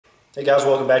Hey guys,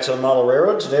 welcome back to the Model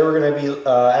Railroad. Today we're going to be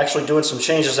actually doing some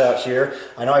changes out here.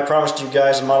 I know I promised you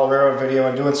guys a Model Railroad video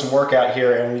and doing some work out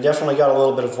here, and we definitely got a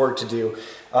little bit of work to do.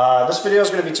 This video is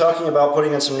going to be talking about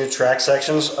putting in some new track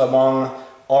sections among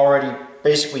already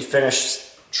basically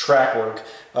finished track work.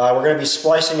 We're going to be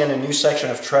splicing in a new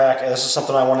section of track, and this is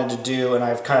something I wanted to do and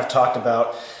I've kind of talked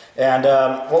about. And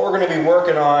what we're going to be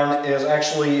working on is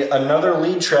actually another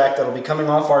lead track that will be coming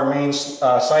off our main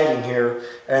siding here,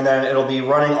 and then it'll be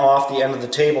running off the end of the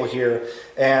table here.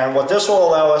 And what this will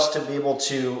allow us to be able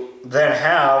to then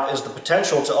have is the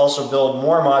potential to also build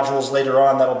more modules later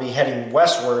on that'll be heading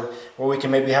westward, where we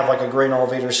can maybe have like a grain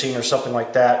elevator scene or something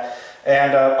like that.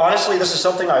 And honestly, this is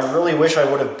something I really wish I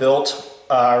would have built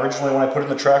originally when I put in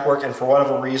the track work, and for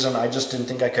whatever reason I just didn't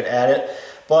think I could add it.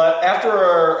 But after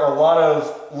a lot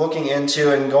of looking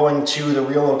into and going to the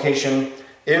real location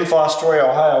in Fostoria,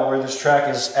 Ohio, where this track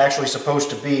is actually supposed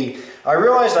to be, I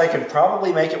realized I could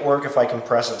probably make it work if I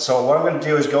compress it. So what I'm going to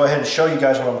do is go ahead and show you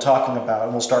guys what I'm talking about,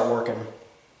 and we'll start working.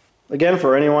 Again,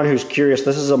 for anyone who's curious,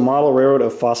 this is a model railroad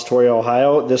of Fostoria,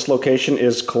 Ohio. This location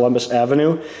is Columbus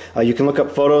Avenue. You can look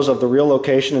up photos of the real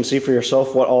location and see for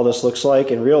yourself what all this looks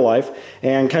like in real life,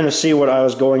 and kind of see what I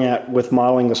was going at with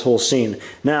modeling this whole scene.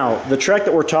 Now, the track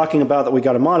that we're talking about that we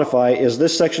got to modify is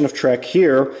this section of track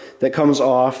here that comes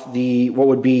off the what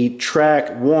would be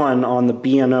track 1 on the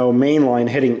B&O main line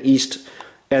heading east,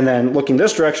 and then looking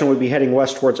this direction would be heading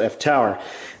west towards F Tower.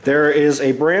 There is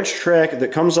a branch track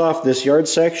that comes off this yard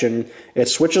section. It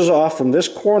switches off from this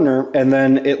corner, and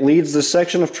then it leads this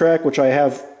section of track, which I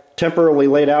have temporarily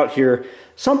laid out here,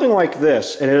 something like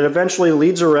this, and it eventually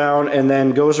leads around and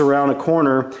then goes around a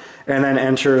corner and then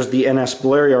enters the NS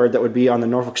Blair yard that would be on the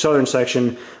Norfolk Southern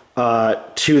section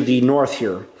to the north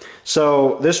here.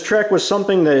 So this track was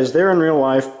something that is there in real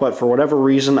life, but for whatever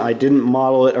reason I didn't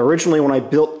model it originally when I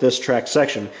built this track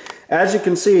section. As you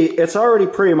can see, it's already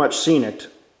pretty much scenic.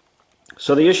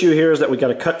 So the issue here is that we got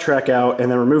to cut track out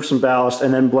and then remove some ballast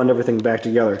and then blend everything back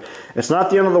together. It's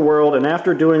not the end of the world, and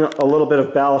after doing a little bit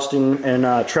of ballasting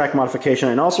and track modification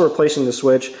and also replacing the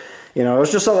switch, you know, it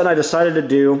was just something I decided to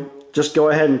do. Just go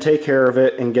ahead and take care of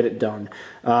it and get it done.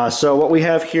 So what we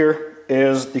have here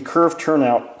is the curved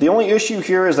turnout. The only issue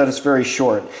here is that it's very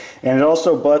short, and it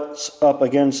also butts up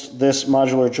against this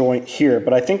modular joint here,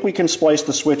 but I think we can splice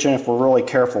the switch in if we're really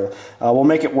careful. We'll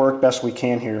make it work best we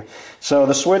can here. So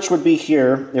the switch would be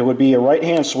here. It would be a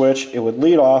right-hand switch. It would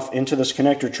lead off into this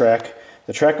connector track.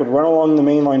 The track would run along the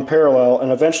main line parallel,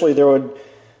 and eventually there would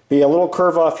be a little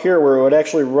curve off here where it would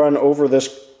actually run over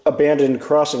this abandoned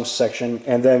crossing section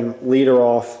and then lead her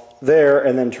off there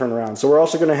and then turn around. So we're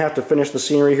also going to have to finish the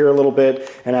scenery here a little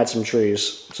bit and add some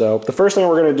trees. So the first thing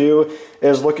we're going to do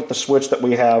is look at the switch that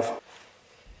we have.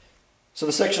 So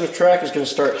the section of track is going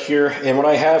to start here, and what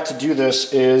I have to do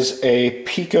this is a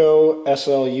Pico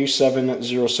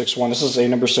SLU7061. This is a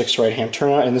number 6 right-hand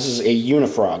turnout, and this is a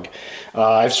Unifrog.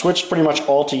 I've switched pretty much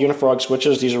all to Unifrog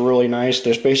switches. These are really nice.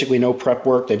 There's basically no prep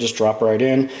work. They just drop right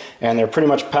in, and they're pretty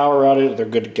much power routed. They're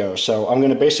good to go. So I'm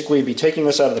going to basically be taking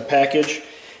this out of the package,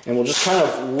 and we'll just kind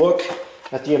of look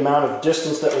at the amount of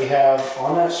distance that we have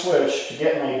on that switch to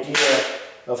get an idea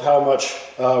of how much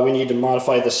we need to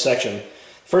modify this section.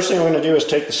 First thing we're going to do is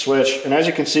take the switch, and as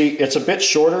you can see, it's a bit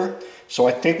shorter, so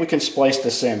I think we can splice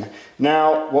this in.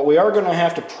 Now, what we are going to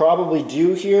have to probably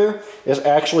do here is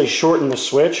actually shorten the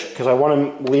switch, because I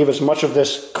want to leave as much of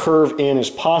this curve in as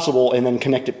possible and then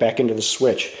connect it back into the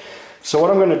switch. So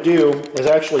what I'm going to do is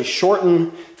actually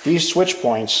shorten these switch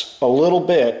points a little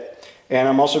bit, and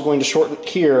I'm also going to shorten it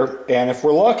here, and if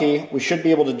we're lucky, we should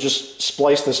be able to just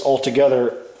splice this all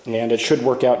together, and it should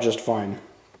work out just fine.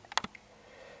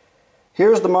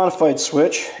 Here's the modified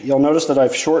switch. You'll notice that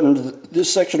I've shortened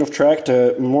this section of track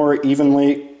to more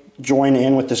evenly join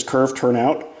in with this curved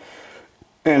turnout.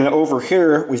 And over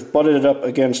here, we've butted it up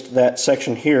against that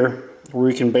section here, where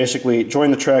we can basically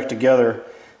join the track together,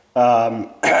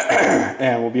 and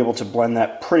we'll be able to blend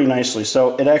that pretty nicely.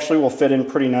 So it actually will fit in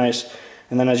pretty nice.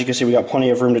 And then as you can see, we got plenty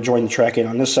of room to join the track in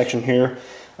on this section here.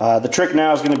 The trick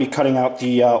now is going to be cutting out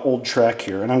the old track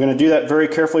here. And I'm going to do that very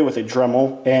carefully with a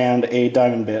Dremel and a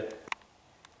diamond bit.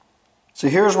 So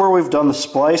here's where we've done the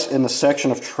splice in the section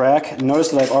of track. Notice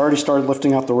that I've already started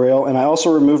lifting out the rail, and I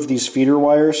also removed these feeder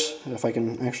wires, if I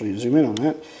can actually zoom in on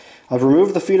that. I've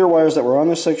removed the feeder wires that were on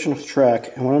this section of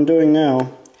track, and what I'm doing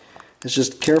now is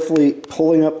just carefully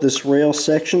pulling up this rail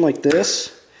section like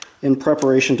this in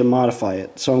preparation to modify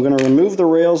it. So I'm going to remove the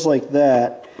rails like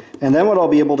that, and then what I'll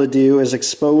be able to do is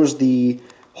expose the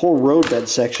whole roadbed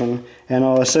section, and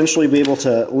I'll essentially be able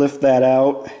to lift that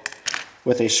out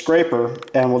with a scraper,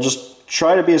 and we'll just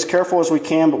try to be as careful as we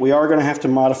can, but we are going to have to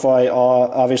modify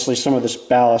obviously some of this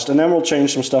ballast, and then we'll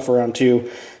change some stuff around too.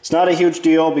 It's not a huge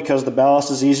deal because the ballast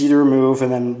is easy to remove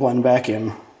and then blend back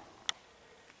in.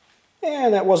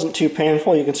 And that wasn't too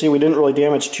painful. You can see we didn't really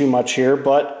damage too much here,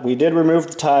 but we did remove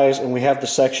the ties and we have the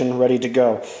section ready to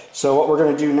go. So what we're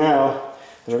going to do now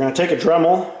is we're going to take a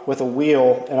Dremel with a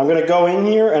wheel, and I'm going to go in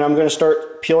here and I'm going to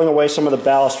start peeling away some of the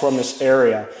ballast from this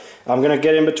area. I'm going to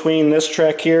get in between this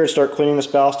track here and start cleaning this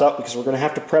ballast up because we're going to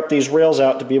have to prep these rails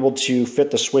out to be able to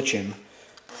fit the switch in.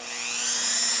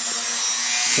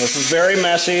 So this is very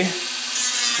messy,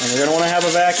 and you're going to want to have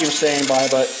a vacuum staying by,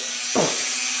 but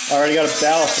I already got a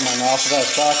ballast in my mouth as I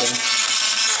was talking.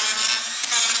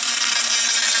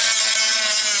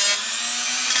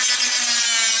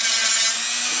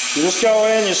 You just go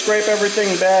in, you scrape everything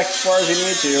back as far as you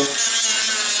need to.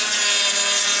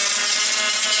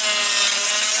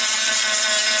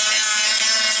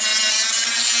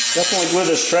 Definitely glue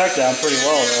this track down pretty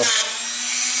well though.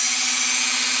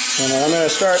 And I'm going to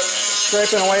start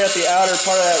scraping away at the outer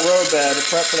part of that road bed to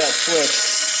prep for that switch.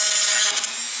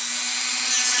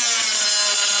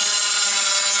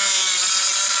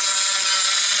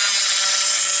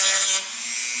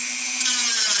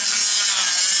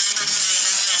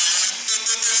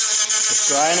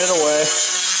 Drying it away.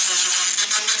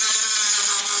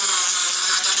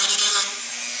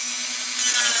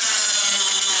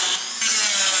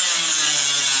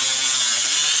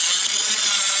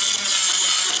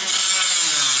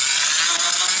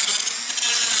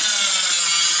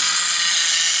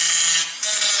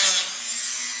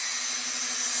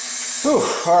 Whew,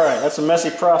 alright, that's a messy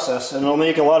process and it'll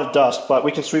make a lot of dust, but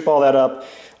we can sweep all that up.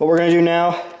 What we're going to do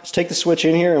now is take the switch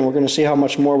in here and we're going to see how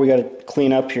much more we got to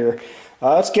clean up here.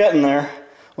 It's getting there.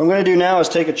 What I'm going to do now is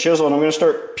take a chisel and I'm going to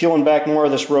start peeling back more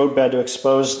of this road bed to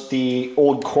expose the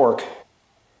old cork.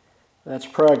 That's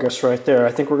progress right there.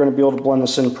 I think we're going to be able to blend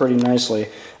this in pretty nicely.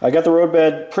 I got the road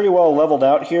bed pretty well leveled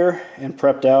out here and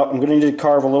prepped out. I'm going to need to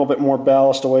carve a little bit more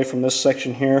ballast away from this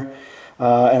section here.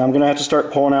 And I'm going to have to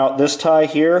start pulling out this tie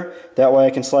here. That way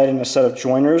I can slide in a set of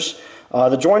joiners.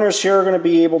 The joiners here are going to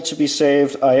be able to be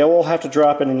saved. I will have to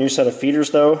drop in a new set of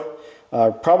feeders though.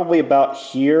 Probably about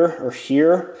here or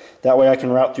here. That way I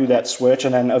can route through that switch,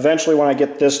 and then eventually when I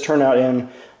get this turnout in,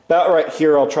 about right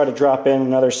here I'll try to drop in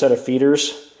another set of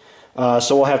feeders.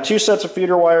 So we'll have 2 sets of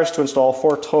feeder wires to install,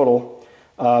 4 total.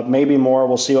 Maybe more,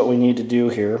 we'll see what we need to do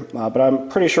here. But I'm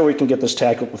pretty sure we can get this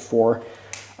tackled before.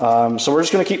 So we're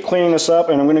just going to keep cleaning this up,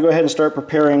 and I'm going to go ahead and start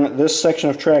preparing this section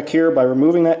of track here by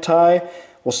removing that tie.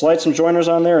 We'll slide some joiners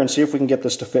on there and see if we can get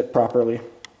this to fit properly.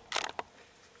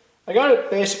 I got it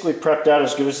basically prepped out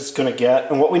as good as it's going to get,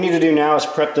 and what we need to do now is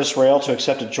prep this rail to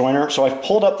accept a joiner. So I've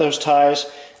pulled up those ties,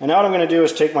 and now what I'm going to do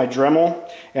is take my Dremel,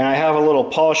 and I have a little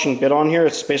polishing bit on here.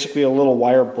 It's basically a little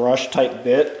wire brush type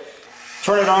bit.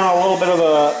 Turn it on a little bit of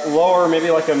a lower,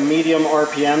 maybe like a medium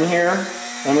RPM here.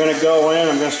 I'm going to go in,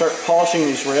 I'm going to start polishing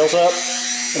these rails up,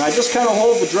 and I just kind of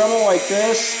hold the Dremel like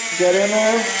this, get in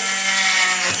there,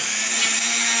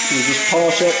 and just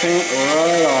polish that paint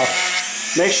right off.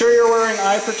 Make sure you're wearing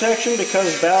eye protection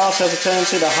because ballast has a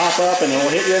tendency to hop up and it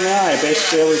will hit you in the eye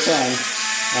basically every time.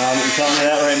 I'm telling you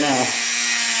that right now.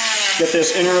 Get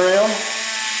this inner rail,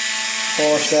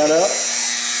 polish that up.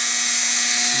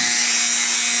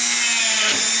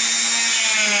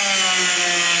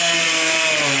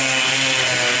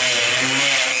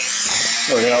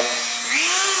 There we go.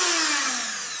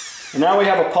 And now we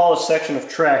have a polished section of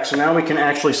track, so now we can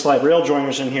actually slide rail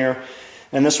joiners in here.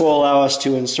 And this will allow us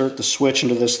to insert the switch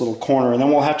into this little corner. And then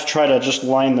we'll have to try to just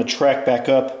line the track back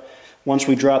up once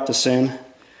we drop this in.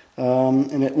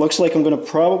 And it looks like I'm going to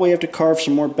probably have to carve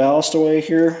some more ballast away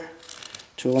here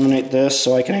to eliminate this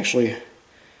so I can actually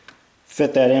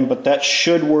fit that in. But that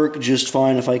should work just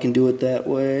fine if I can do it that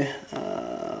way.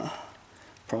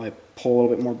 Probably pull a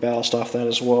little bit more ballast off that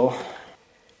as well.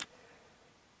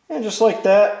 And just like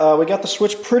that, we got the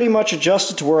switch pretty much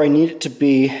adjusted to where I need it to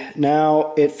be.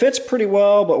 Now, it fits pretty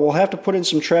well, but we'll have to put in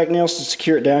some track nails to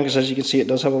secure it down because as you can see it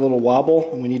does have a little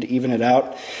wobble and we need to even it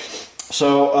out.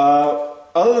 So,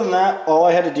 other than that, all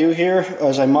I had to do here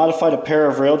is I modified a pair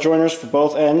of rail joiners for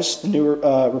both ends, the new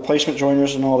replacement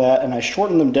joiners and all that, and I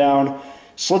shortened them down,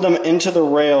 slid them into the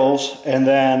rails, and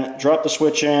then dropped the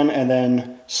switch in and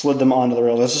then slid them onto the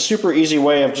rails. That's a super easy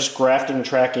way of just grafting the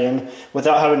track in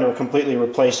without having to completely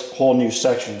replace whole new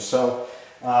sections. So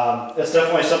it's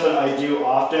definitely something I do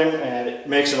often, and it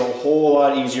makes it a whole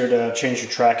lot easier to change your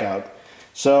track out.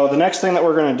 So the next thing that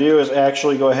we're going to do is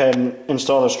actually go ahead and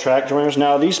install those track joiners.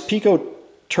 Now these Pico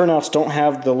turnouts don't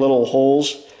have the little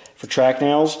holes for track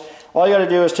nails. All you got to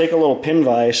do is take a little pin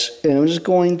vise, and I'm just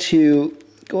going to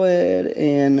go ahead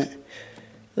and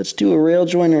let's do a rail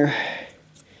joiner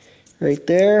right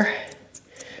there.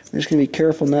 I'm just going to be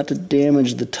careful not to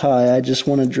damage the tie. I just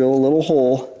want to drill a little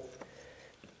hole,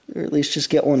 or at least just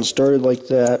get one started like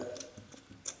that.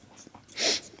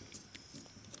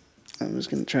 I'm just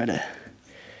going to try to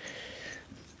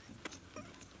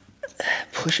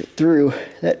push it through.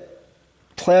 That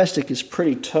plastic is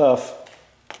pretty tough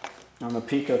on the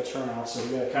Pico turnout, so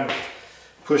we got to kind of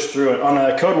push through it. On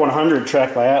a Code 100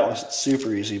 track by Atlas, it's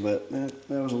super easy, but that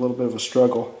was a little bit of a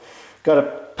struggle. Got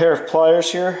a pair of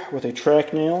pliers here with a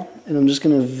track nail, and I'm just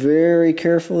going to very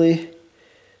carefully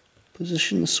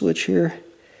position the switch here.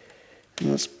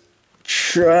 And let's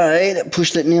try to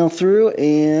push that nail through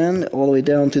and all the way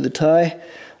down through the tie.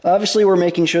 Obviously, we're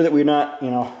making sure that we're not,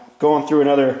 going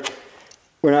through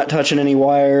we're not touching any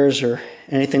wires or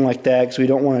anything like that, because we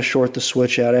don't want to short the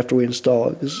switch out after we install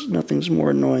it, because nothing's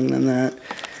more annoying than that.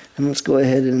 And let's go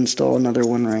ahead and install another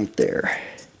one right there,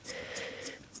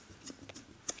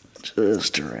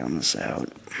 just to round this out.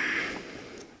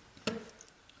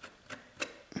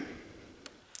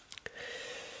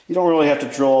 You don't really have to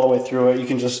drill all the way through it. You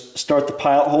can just start the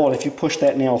pilot hole, and if you push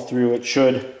that nail through, it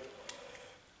should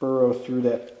burrow through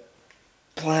that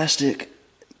plastic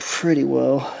pretty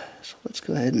well. So let's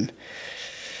go ahead and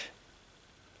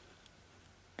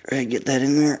try to get that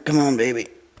in there. Come on, baby.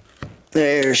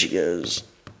 There she goes.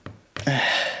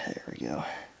 There we go.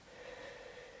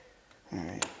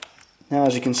 Alright. Now,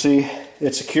 as you can see,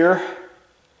 it's secure.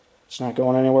 It's not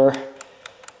going anywhere.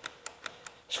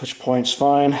 Switch point's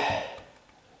fine.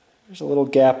 There's a little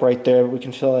gap right there. We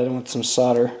can fill that in with some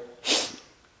solder.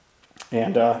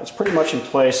 And it's pretty much in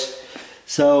place.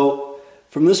 So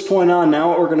from this point on, now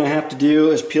what we're going to have to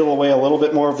do is peel away a little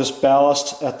bit more of this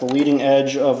ballast at the leading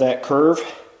edge of that curve.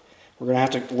 We're going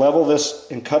to have to level this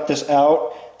and cut this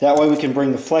out. That way we can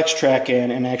bring the flex track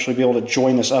in and actually be able to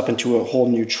join this up into a whole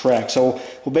new track. So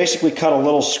we'll basically cut a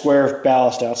little square of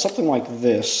ballast out, something like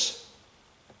this.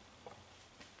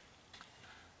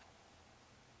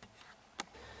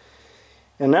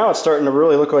 And now it's starting to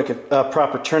really look like a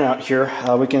proper turnout here.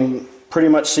 We can pretty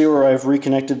much see where I've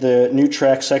reconnected the new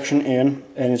track section in,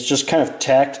 and it's just kind of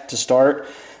tacked to start.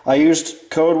 I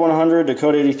used Code 100 to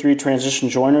Code 83 transition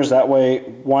joiners. That way,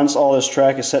 once all this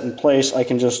track is set in place, I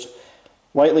can just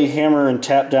lightly hammer and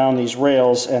tap down these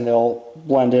rails, and they'll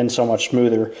blend in so much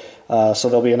smoother. So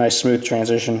there'll be a nice smooth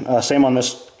transition. Same on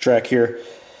this track here.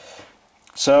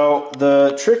 So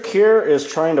the trick here is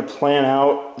trying to plan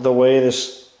out the way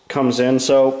this comes in.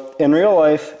 So in real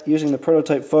life, using the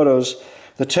prototype photos,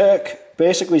 the track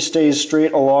basically stays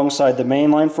straight alongside the main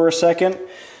line for a second,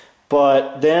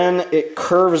 but then it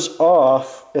curves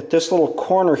off at this little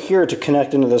corner here to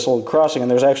connect into this little crossing,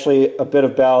 and there's actually a bit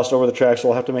of ballast over the track, so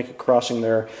we'll have to make a crossing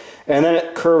there. And then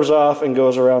it curves off and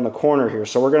goes around the corner here.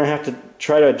 So we're going to have to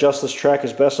try to adjust this track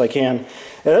as best I can. And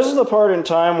this is the part in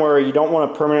time where you don't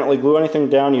want to permanently glue anything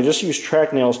down. You just use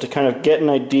track nails to kind of get an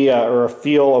idea or a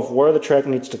feel of where the track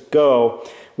needs to go.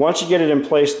 Once you get it in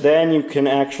place, then you can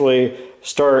actually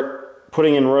start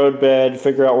putting in road bed,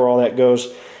 figure out where all that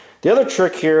goes. The other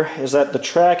trick here is that the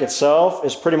track itself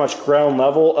is pretty much ground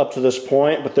level up to this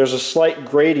point, but there's a slight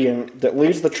gradient that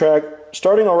leaves the track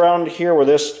starting around here where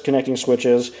this connecting switch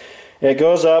is. It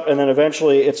goes up, and then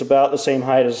eventually it's about the same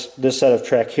height as this set of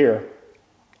track here.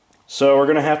 So we're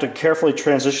going to have to carefully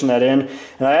transition that in,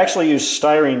 and I actually use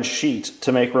styrene sheet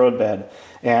to make road bed.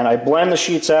 And I blend the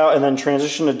sheets out and then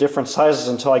transition to different sizes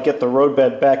until I get the road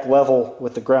bed back level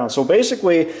with the ground. So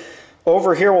basically,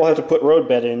 over here we'll have to put road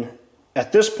bed in.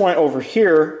 At this point over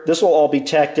here, this will all be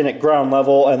tacked in at ground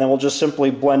level, and then we'll just simply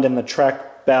blend in the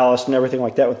track ballast and everything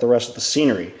like that with the rest of the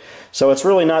scenery. So it's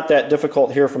really not that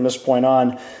difficult here from this point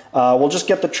on. We'll just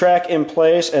get the track in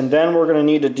place, and then we're going to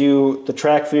need to do the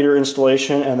track feeder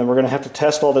installation, and then we're going to have to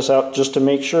test all this out just to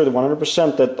make sure that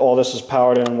 100% that all this is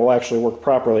powered in and will actually work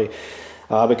properly.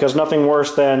 Because nothing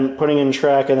worse than putting in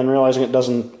track and then realizing it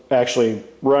doesn't actually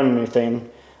run anything.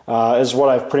 Is what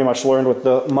I've pretty much learned with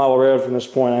the model railroad from this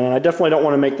point on, and I definitely don't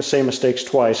want to make the same mistakes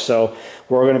twice, so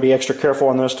we're going to be extra careful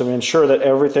on this to ensure that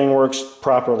everything works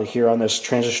properly here on this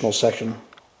transitional section.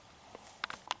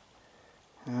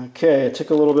 Okay, it took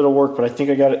a little bit of work, but I think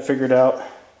I got it figured out.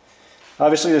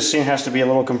 Obviously this scene has to be a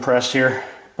little compressed here,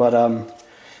 but I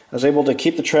was able to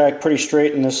keep the track pretty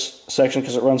straight in this section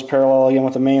because it runs parallel again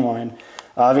with the main line.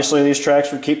 Obviously these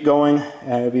tracks would keep going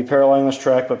and it would be paralleling this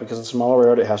track, but because it's a model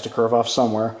railroad it has to curve off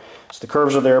somewhere. So the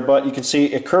curves are there, but you can see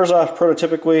it curves off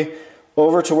prototypically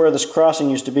over to where this crossing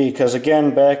used to be, because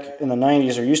again back in the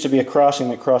 90s there used to be a crossing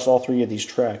that crossed all three of these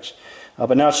tracks.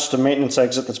 But now it's just a maintenance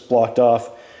exit that's blocked off.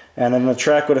 and then the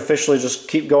track would officially just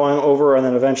keep going over and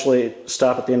then eventually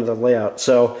stop at the end of the layout.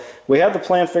 So we have the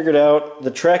plan figured out.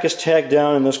 The track is tagged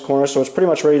down in this corner, so it's pretty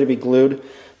much ready to be glued.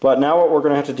 But now what we're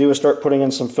going to have to do is start putting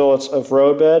in some fillets of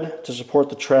roadbed to support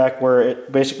the track where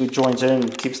it basically joins in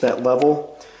and keeps that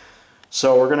level.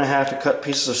 So we're going to have to cut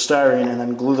pieces of styrene and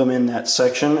then glue them in that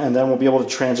section, and then we'll be able to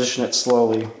transition it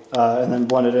slowly and then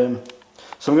blend it in.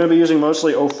 So I'm going to be using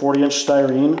mostly 040-inch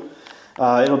styrene.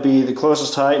 It'll be the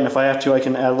closest height, and if I have to I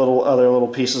can add other little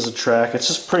pieces of track. It's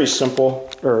just pretty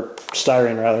simple, or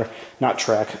styrene rather, not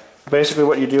track. Basically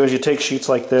what you do is you take sheets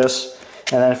like this,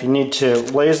 and then if you need to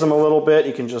glaze them a little bit,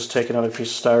 you can just take another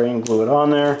piece of styrene, glue it on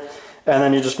there, and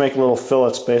then you just make little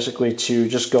fillets basically to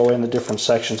just go in the different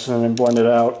sections and then blend it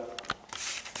out.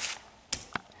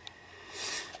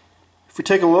 If we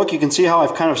take a look, you can see how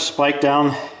I've kind of spiked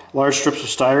down large strips of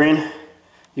styrene.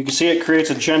 You can see it creates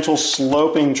a gentle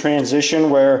sloping transition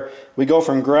where we go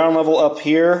from ground level up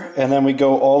here and then we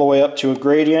go all the way up to a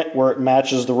gradient where it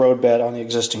matches the roadbed on the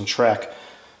existing track.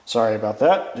 Sorry about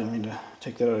that, didn't mean to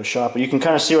take that out of the shot, but you can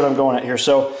kind of see what I'm going at here.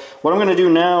 So what I'm going to do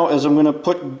now is I'm going to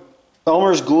put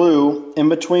Elmer's glue in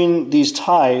between these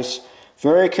ties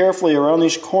very carefully around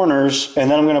these corners, and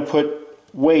then I'm going to put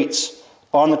weights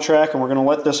on the track, and we're going to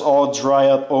let this all dry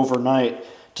up overnight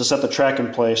to set the track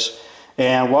in place.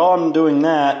 And while I'm doing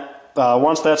that,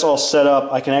 once that's all set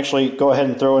up, I can actually go ahead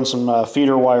and throw in some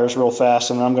feeder wires real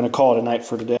fast, and then I'm going to call it a night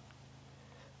for today.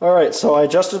 Alright, so I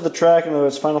adjusted the track into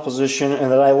its final position,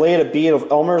 and then I laid a bead of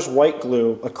Elmer's white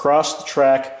glue across the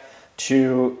track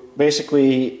to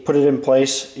basically put it in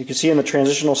place. You can see in the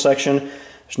transitional section,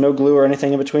 there's no glue or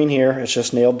anything in between here, it's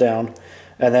just nailed down.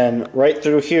 And then right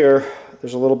through here,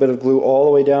 there's a little bit of glue all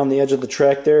the way down the edge of the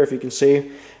track there, if you can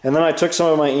see. And then I took some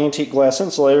of my antique glass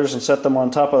insulators and set them on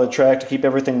top of the track to keep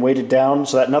everything weighted down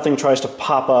so that nothing tries to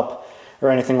pop up or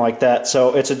anything like that.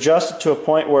 So it's adjusted to a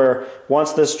point where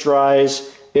once this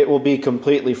dries, it will be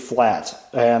completely flat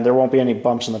and there won't be any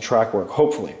bumps in the track work,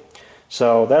 hopefully.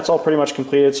 So that's all pretty much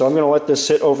completed. So I'm going to let this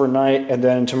sit overnight, and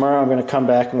then tomorrow I'm going to come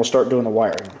back and we'll start doing the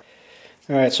wiring.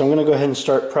 Alright, so I'm going to go ahead and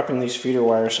start prepping these feeder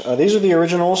wires. These are the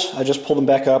originals. I just pulled them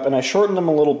back up and I shortened them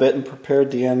a little bit and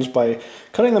prepared the ends by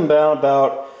cutting them down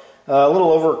about a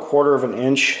little over 1/4 of an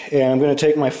inch. And I'm going to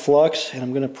take my flux and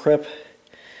I'm going to prep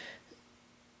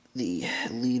the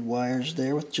lead wires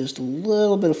there with just a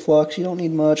little bit of flux. You don't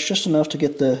need much, just enough to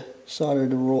get the solder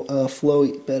to flow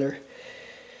better.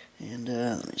 And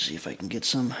let me see if I can get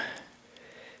some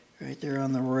right there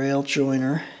on the rail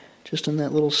joiner, just in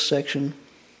that little section.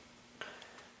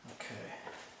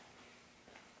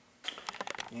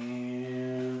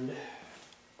 And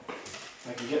if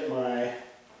I can get my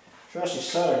trusty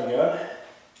soldering gun,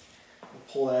 I'll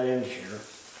pull that in here.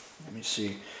 Let me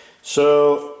see.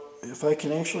 So if I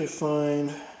can actually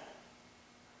find,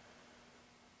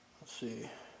 let's see,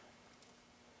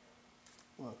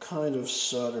 what kind of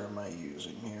solder am I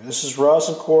using here? This is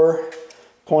rosin core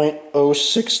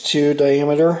 0.062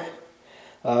 diameter.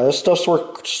 This stuff's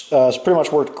it's pretty much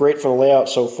worked great for the layout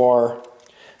so far.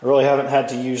 I really haven't had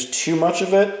to use too much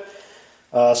of it.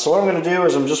 So what I'm going to do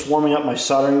is I'm just warming up my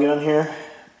soldering gun here.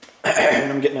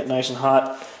 And I'm getting it nice and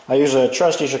hot. I use a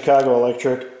trusty Chicago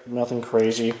electric, nothing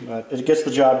crazy, but it gets the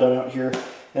job done out here.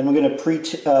 And we're going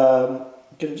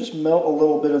to just melt a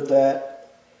little bit of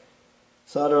that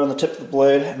solder on the tip of the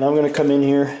blade. And I'm going to come in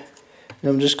here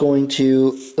and I'm just going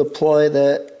to apply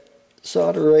that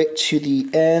solder right to the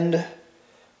end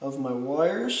of my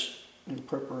wires in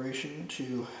preparation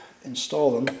to install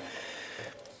them.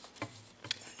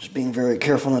 Just being very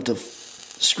careful not to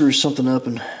screw something up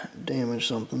and damage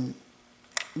something,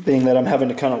 being that I'm having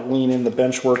to kind of lean in the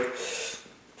bench work.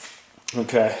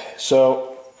 Okay,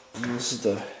 so this is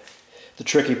the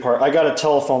tricky part. I got a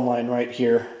telephone line right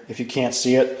here, if you can't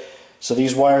see it. So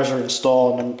these wires are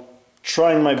installed and I'm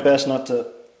trying my best not to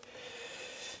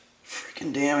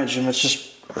freaking damage them. It's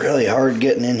just really hard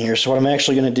getting in here. So what I'm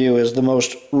actually going to do is the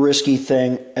most risky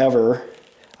thing ever.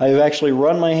 I've actually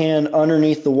run my hand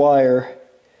underneath the wire,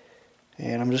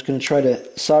 and I'm just going to try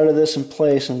to solder this in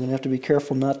place. I'm going to have to be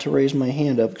careful not to raise my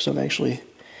hand up because I'm actually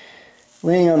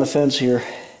leaning on the fence here.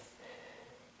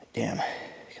 Damn.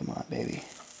 Come on, baby.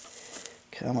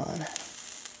 Come on.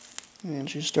 And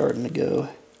she's starting to go.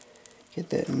 Get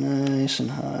that nice and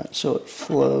hot so it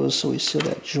flows, so we set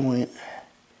that joint.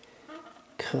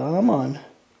 Come on.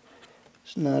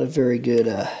 It's not a very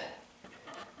good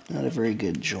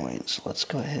joint, so let's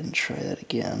go ahead and try that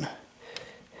again.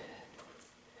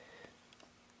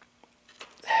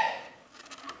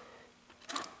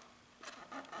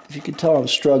 If you can tell I'm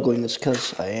struggling, it's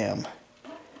because I am.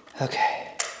 Okay.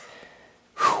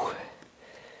 Whew.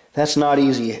 That's not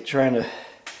easy, trying to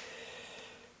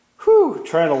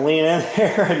trying to lean in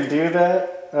there and do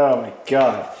that. Oh my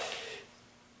god.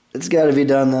 It's got to be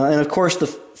done though. And of course the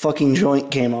fucking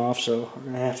joint came off, so we're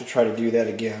going to have to try to do that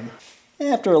again.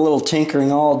 After a little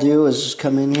tinkering, all I'll do is just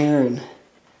come in here and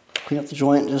clean up the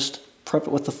joint, just prep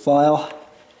it with the file,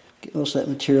 get most of that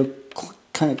material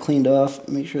kind of cleaned off,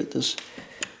 make sure that this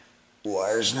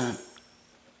wire's not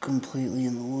completely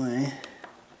in the way.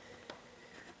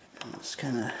 Just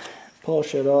kind of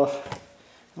polish it off.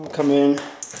 I'll come in,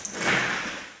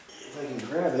 if I can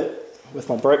grab it, with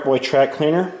my Bright Boy track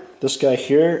cleaner, this guy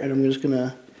here, and I'm just going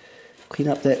to clean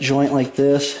up that joint like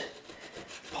this,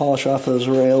 polish off those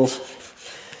rails.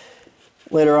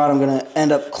 Later on I'm going to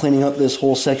end up cleaning up this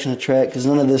whole section of track because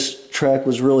none of this track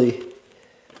was really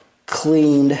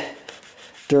cleaned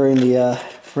during the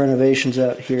renovations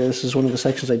out here. This is one of the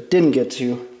sections I didn't get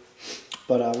to,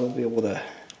 but I will be able to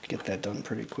get that done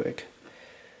pretty quick.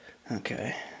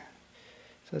 Okay,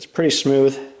 so that's pretty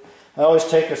smooth. I always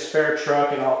take a spare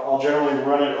truck and I'll generally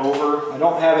run it over. I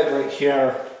don't have it right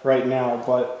here right now,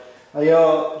 but I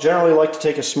generally like to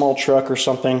take a small truck or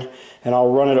something and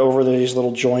I'll run it over these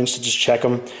little joints to just check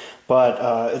them.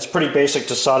 But it's pretty basic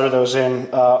to solder those in.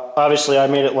 Obviously I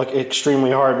made it look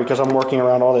extremely hard because I'm working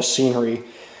around all this scenery.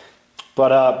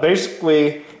 But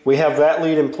basically we have that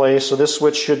lead in place, so this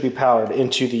switch should be powered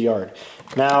into the yard.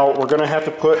 Now we're going to have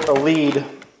to put a lead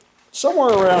somewhere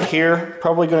around here,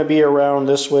 probably going to be around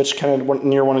this switch, kind of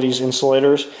near one of these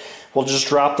insulators. We'll just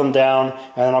drop them down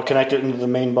and then I'll connect it into the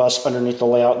main bus underneath the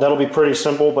layout. That'll be pretty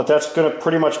simple, but that's going to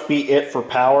pretty much be it for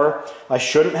power. I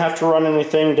shouldn't have to run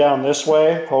anything down this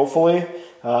way, hopefully.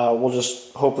 We'll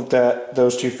just hope that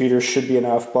those two feeders should be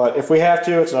enough, but if we have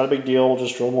to, it's not a big deal. We'll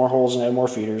just drill more holes and add more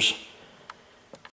feeders.